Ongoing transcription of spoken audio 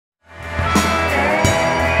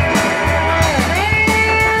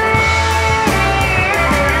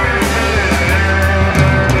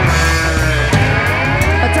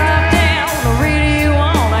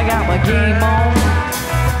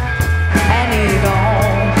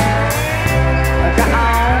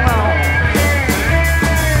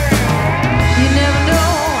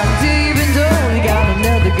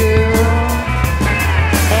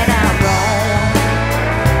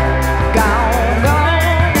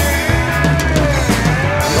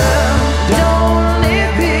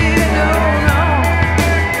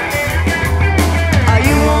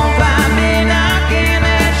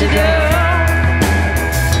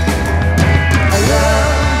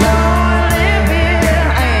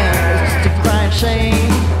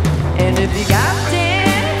if you got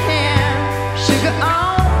damn sugar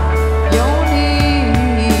on your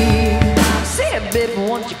knee, say it, baby,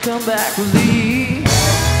 won't you come back with me?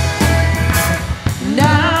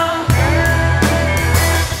 Now,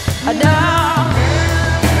 now,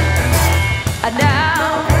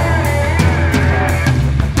 now,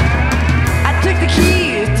 I took the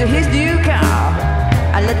keys to his new car.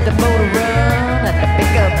 I let the motor run and I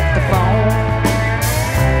pick up the phone.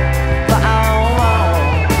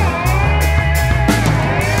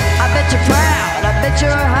 I bet you're proud, I bet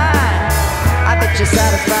you're high, I bet you're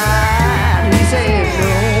satisfied. He said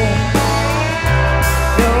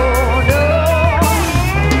no, no, no.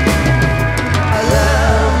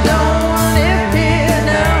 Love don't live here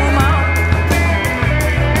no more.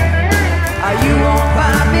 You won't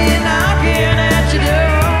find me knocking at your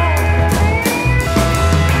door.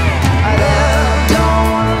 Love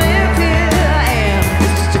don't live here, and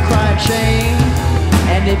it's just a crying shame.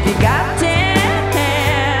 And if you got damn,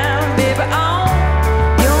 baby, on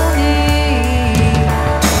your knees,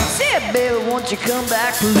 say it, baby, won't you come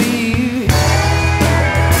back, please?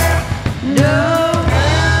 No,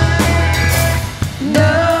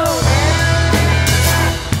 no,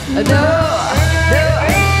 no.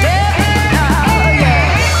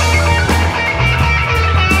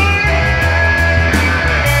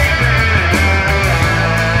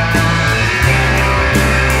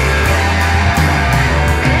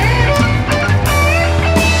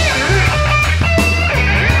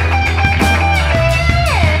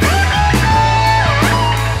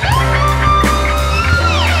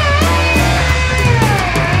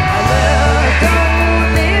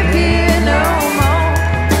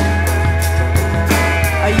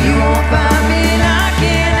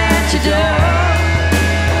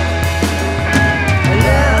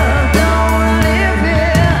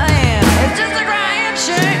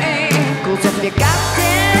 If you got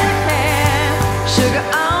damn sugar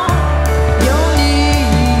on your knee,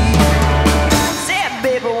 say it,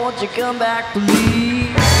 baby, won't you come back,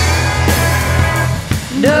 please?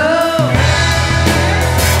 No,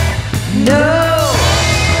 no,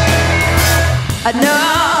 no, no.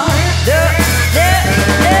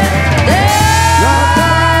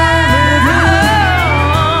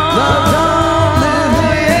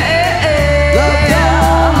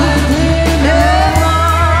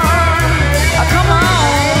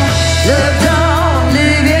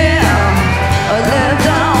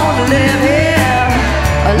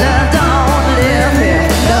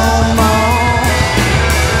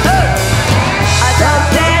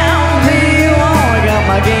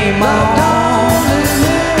 Game on,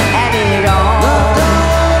 and it on,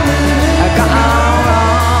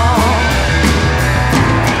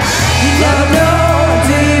 you never know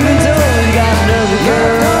until you've been told you got another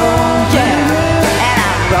girl, yeah, and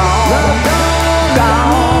I'm gone,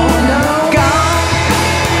 gone, gone,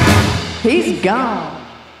 he's gone.